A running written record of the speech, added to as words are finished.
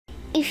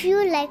If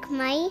you like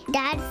my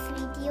dad's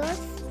videos,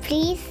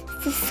 please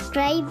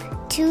subscribe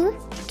to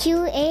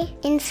QA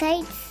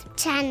Insights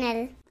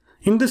channel.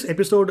 In this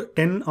episode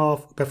 10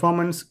 of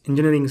Performance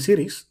Engineering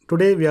series,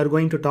 today we are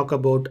going to talk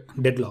about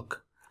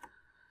deadlock.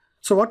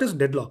 So what is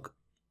deadlock?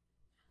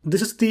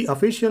 This is the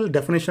official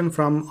definition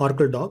from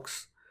Oracle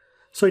Docs.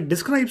 So it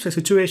describes a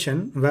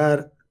situation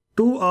where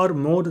two or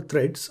more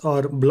threads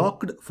are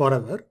blocked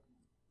forever,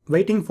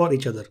 waiting for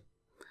each other.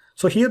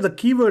 So here the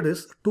keyword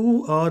is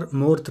two or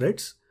more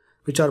threads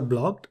which are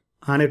blocked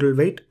and it will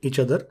wait each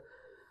other.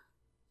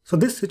 So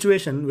this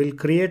situation will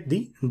create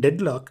the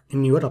deadlock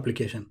in your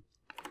application.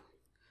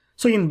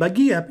 So in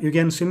BuggyApp, you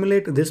can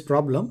simulate this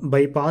problem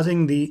by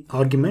passing the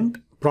argument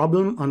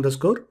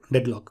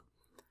problem_deadlock.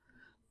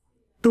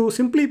 To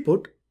simply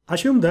put,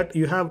 assume that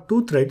you have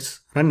two threads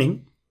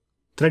running,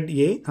 thread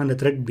A and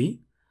thread B.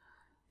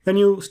 When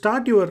you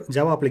start your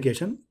Java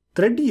application,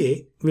 thread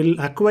A will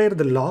acquire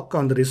the lock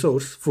on the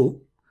resource foo.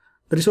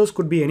 The resource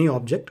could be any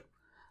object.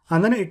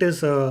 And then it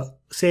is,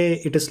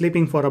 say it is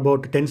sleeping for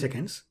about 10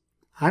 seconds.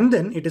 And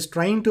then it is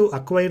trying to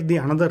acquire the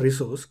another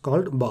resource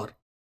called bar.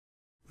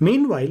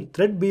 Meanwhile,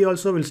 thread B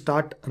also will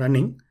start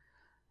running,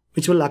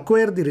 which will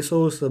acquire the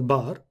resource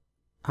bar.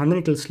 And then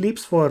it will sleep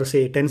for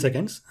say 10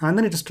 seconds. And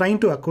then it is trying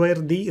to acquire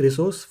the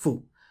resource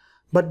foo.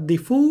 But the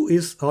foo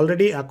is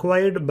already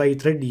acquired by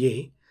thread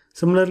A.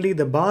 Similarly,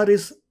 the bar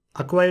is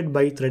acquired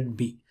by thread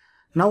B.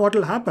 Now what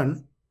will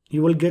happen?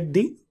 You will get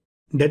the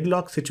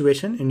deadlock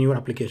situation in your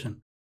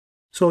application.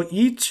 So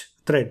each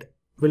thread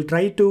will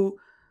try to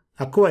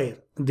acquire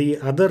the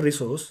other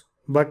resource,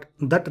 but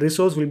that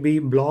resource will be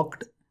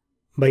blocked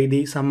by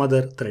the some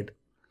other thread.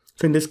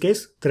 So in this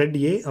case, thread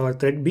A or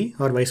thread B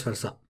or vice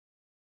versa.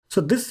 So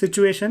this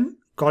situation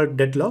called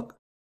deadlock,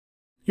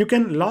 you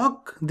can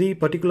lock the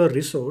particular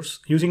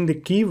resource using the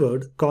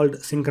keyword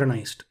called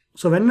synchronized.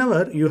 So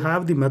whenever you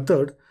have the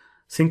method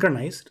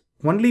synchronized,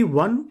 only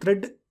one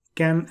thread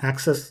can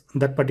access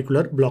that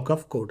particular block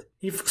of code.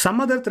 If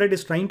some other thread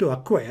is trying to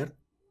acquire,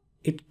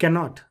 it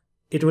cannot.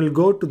 It will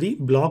go to the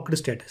blocked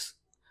status.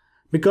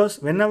 Because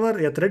whenever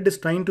a thread is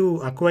trying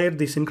to acquire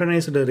the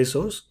synchronized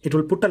resource, it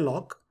will put a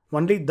lock.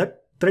 Only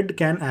that thread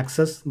can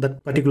access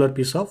that particular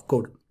piece of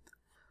code.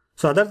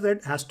 So other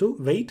thread has to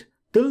wait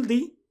till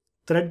the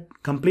thread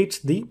completes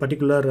the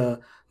particular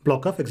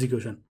block of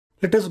execution.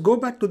 Let us go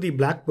back to the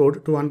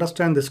blackboard to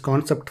understand this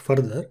concept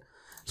further.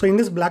 So in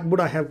this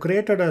blackboard, I have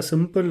created a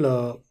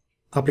simple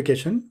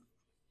application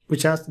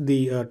which has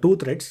the two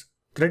threads,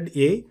 thread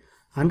A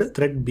and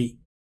thread B.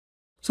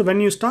 So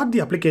when you start the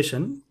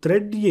application,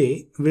 thread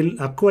A will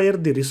acquire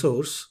the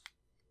resource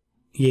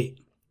A.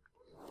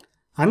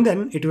 And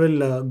then it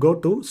will go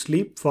to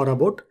sleep for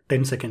about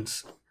 10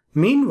 seconds.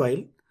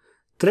 Meanwhile,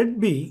 thread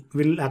B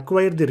will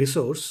acquire the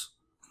resource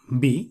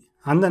B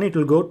and then it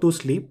will go to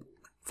sleep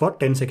for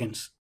 10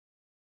 seconds.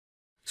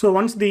 So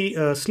once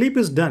the sleep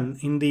is done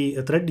in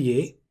the thread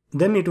A,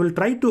 then it will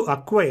try to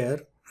acquire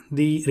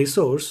the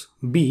resource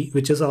B,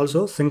 which is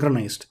also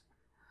synchronized.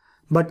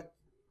 But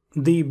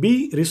the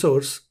B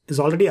resource is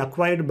already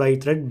acquired by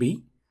thread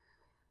B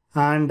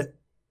and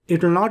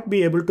it will not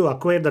be able to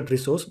acquire that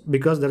resource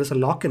because there is a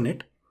lock in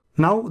it.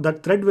 Now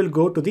that thread will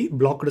go to the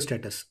blocked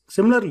status.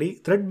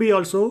 Similarly, thread B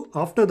also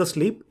after the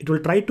sleep, it will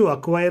try to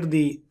acquire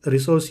the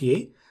resource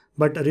A,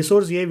 but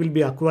resource A will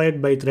be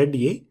acquired by thread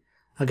A.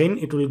 Again,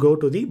 it will go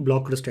to the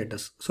blocked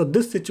status. So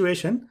this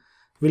situation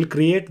will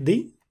create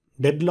the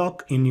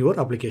deadlock in your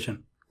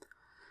application.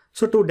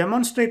 So to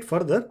demonstrate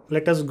further,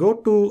 let us go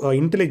to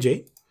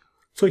IntelliJ.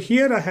 So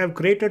here I have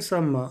created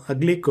some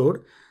ugly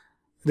code.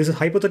 This is a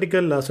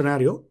hypothetical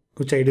scenario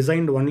which I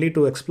designed only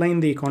to explain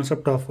the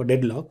concept of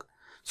deadlock.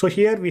 So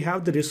here we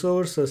have the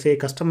resource say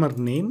customer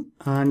name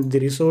and the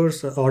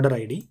resource order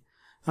ID.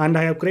 And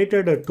I have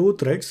created two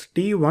threads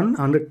T1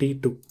 and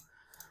T2.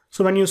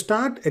 So when you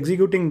start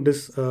executing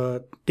this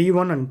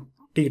T1 and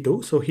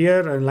T2, so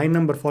here line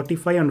number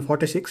 45 and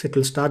 46, it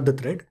will start the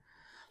thread.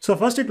 So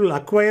first it will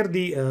acquire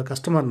the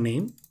customer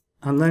name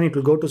and then it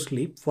will go to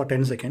sleep for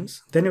 10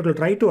 seconds. Then it will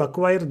try to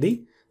acquire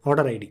the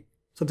order ID.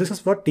 So this is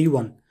for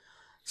T1.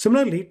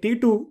 Similarly,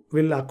 T2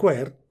 will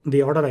acquire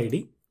the order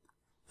ID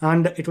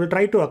and it will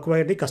try to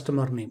acquire the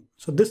customer name.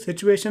 So this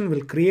situation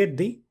will create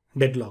the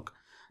deadlock.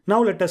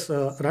 Now let us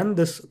run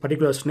this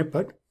particular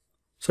snippet.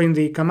 So in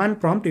the command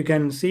prompt, you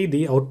can see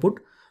the output.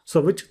 So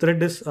which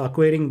thread is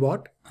acquiring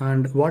what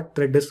and what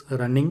thread is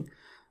running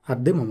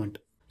at the moment.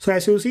 So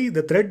as you see,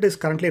 the thread is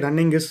currently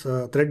running is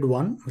thread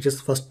 1, which is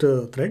first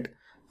thread,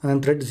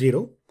 and thread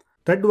 0.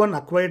 Thread 1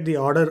 acquired the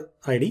order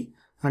ID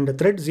and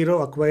thread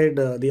 0 acquired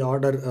the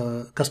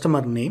order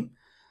customer name.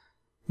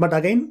 But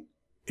again,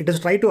 it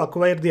is trying to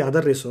acquire the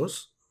other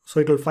resource.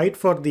 So it will fight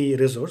for the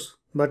resource,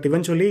 but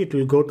eventually it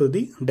will go to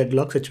the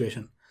deadlock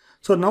situation.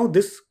 So now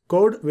this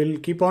code will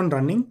keep on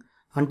running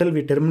until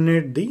we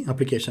terminate the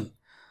application.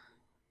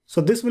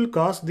 So this will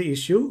cause the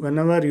issue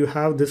whenever you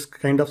have this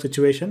kind of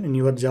situation in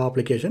your Java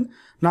application.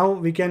 Now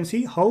we can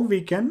see how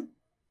we can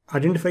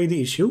identify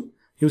the issue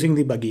using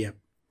the BuggyApp.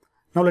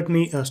 Now let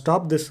me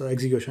stop this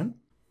execution.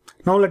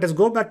 Now let us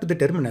go back to the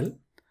terminal.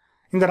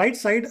 In the right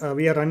side,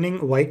 we are running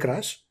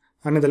yCrash,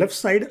 and in the left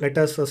side, let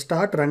us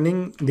start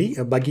running the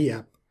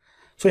BuggyApp.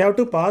 So you have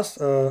to pass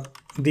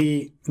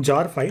the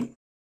jar file,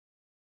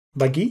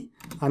 buggy,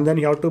 and then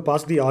you have to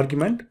pass the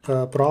argument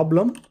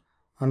problem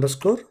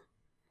underscore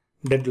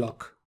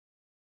deadlock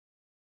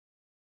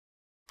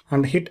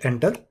and hit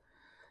enter.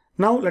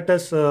 Now let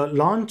us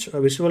launch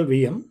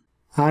VisualVM,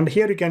 and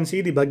here you can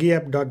see the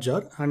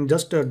BuggyApp.jar, and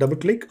just double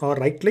click or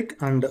right click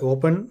and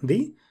open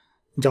the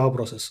Java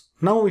process.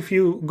 Now if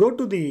you go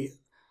to the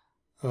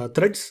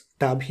threads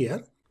tab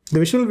here, the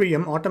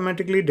VisualVM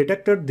automatically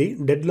detected the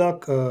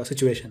deadlock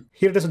situation.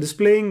 Here it is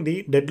displaying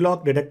the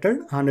deadlock detected,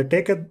 and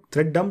take a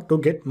thread dump to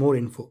get more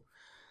info.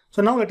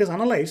 So now let us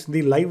analyze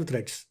the live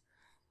threads.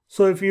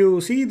 So if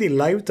you see the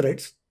live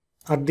threads,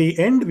 at the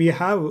end we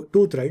have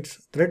two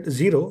threads, thread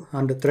 0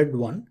 and thread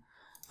 1.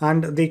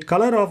 And the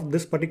color of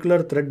this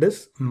particular thread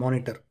is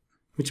monitor,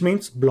 which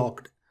means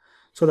blocked.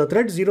 So the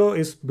thread 0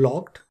 is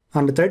blocked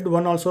and thread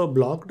 1 also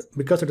blocked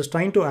because it is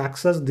trying to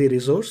access the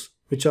resource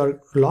which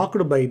are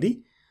locked by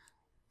the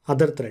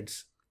other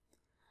threads.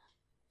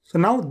 So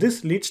now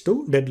this leads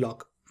to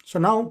deadlock. So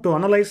now to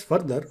analyze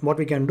further, what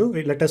we can do,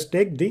 let us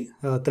take the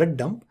thread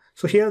dump.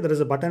 So here there is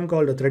a button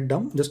called thread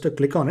dump. Just to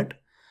click on it.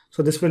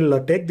 So this will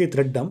take the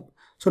thread dump.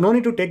 So no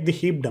need to take the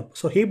heap dump.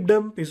 So heap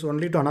dump is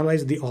only to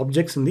analyze the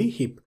objects in the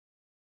heap.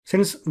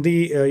 Since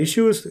the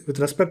issue is with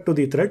respect to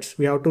the threads,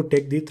 we have to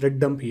take the thread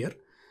dump here.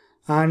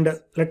 And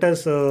let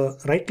us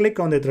right click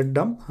on the thread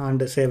dump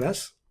and save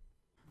as.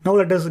 Now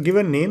let us give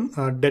a name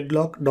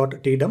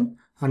deadlock.tdump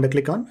and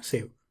click on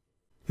save.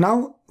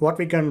 Now what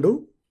we can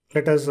do,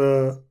 let us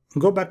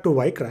go back to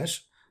yCrash.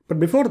 But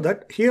before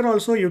that, here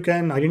also you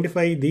can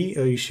identify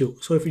the issue.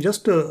 So if you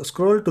just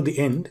scroll to the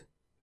end,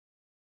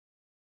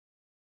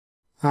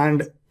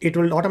 and it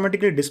will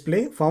automatically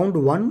display found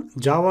one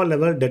Java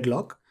level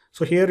deadlock.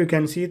 So here you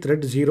can see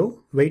thread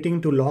 0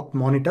 waiting to lock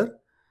monitor,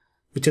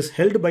 which is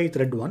held by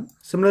thread 1.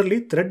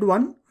 Similarly, thread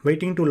 1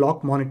 waiting to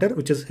lock monitor,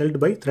 which is held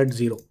by thread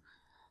 0.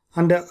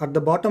 And at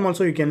the bottom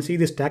also you can see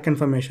the stack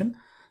information.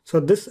 So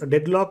this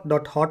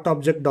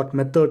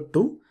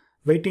deadlock.hotObject.method2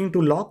 waiting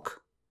to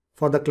lock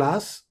for the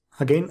class,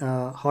 again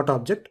hot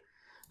object.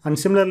 And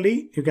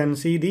similarly, you can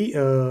see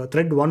the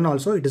thread 1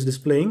 also, it is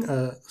displaying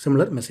a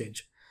similar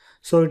message.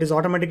 So it is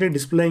automatically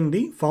displaying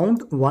the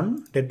found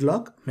one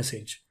deadlock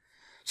message.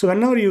 So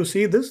whenever you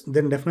see this,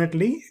 then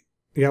definitely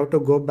you have to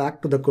go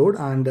back to the code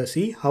and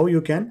see how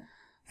you can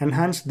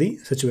enhance the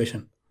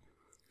situation.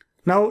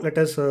 Now let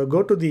us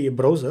go to the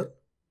browser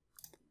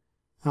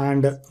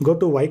and go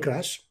to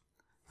yCrash,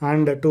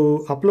 and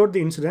to upload the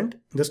incident,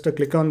 just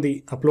click on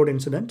the upload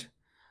incident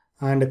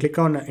and click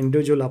on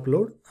individual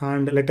upload,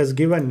 and let us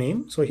give a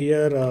name. So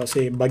here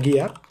say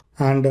BuggyApp,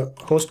 and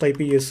host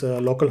IP is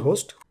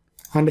localhost.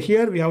 And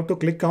here we have to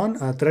click on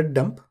thread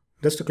dump.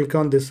 Just click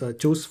on this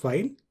choose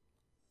file.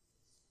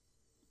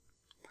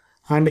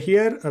 And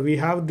here we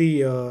have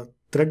the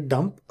thread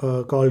dump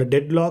called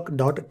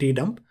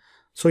deadlock.tdump.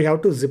 So you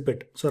have to zip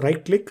it. So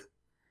right click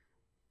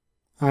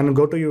and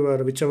go to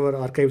your whichever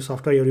archive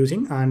software you're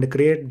using and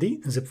create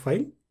the zip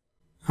file.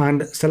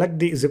 And select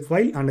the zip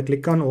file and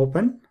click on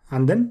open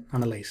and then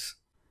analyze.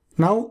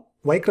 Now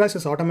yCrash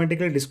is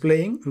automatically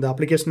displaying the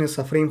application is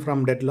suffering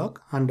from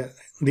deadlock, and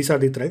these are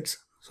the threads.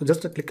 So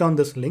just click on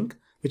this link,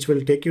 which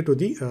will take you to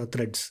the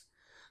threads.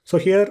 So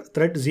here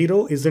thread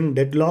 0 is in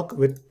deadlock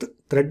with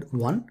thread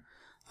 1.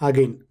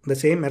 Again, the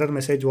same error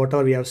message,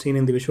 whatever we have seen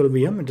in the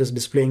VisualVM, it is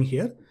displaying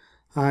here.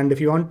 And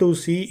if you want to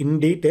see in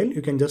detail,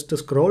 you can just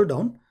scroll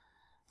down.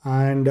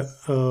 And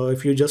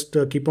if you just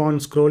keep on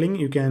scrolling,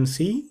 you can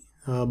see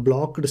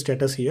blocked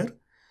status here.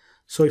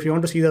 So if you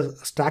want to see the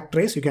stack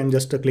trace, you can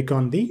just click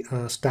on the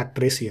stack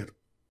trace here.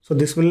 So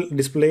this will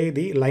display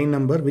the line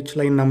number, which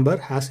line number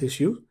has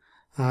issue,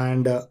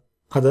 and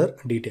other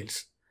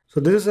details. So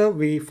this is how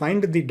we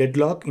find the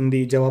deadlock in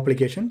the Java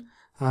application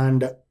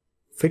and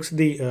fix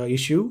the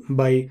issue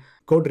by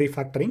code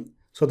refactoring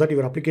so that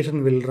your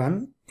application will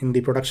run in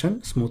the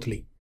production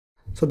smoothly.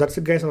 So that's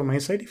it guys on my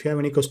side. If you have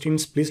any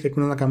questions, please let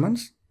me know in the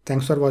comments.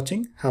 Thanks for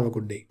watching. Have a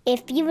good day.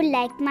 If you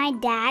like my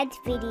dad's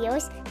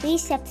videos,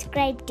 please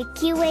subscribe to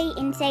QA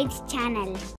Insights channel.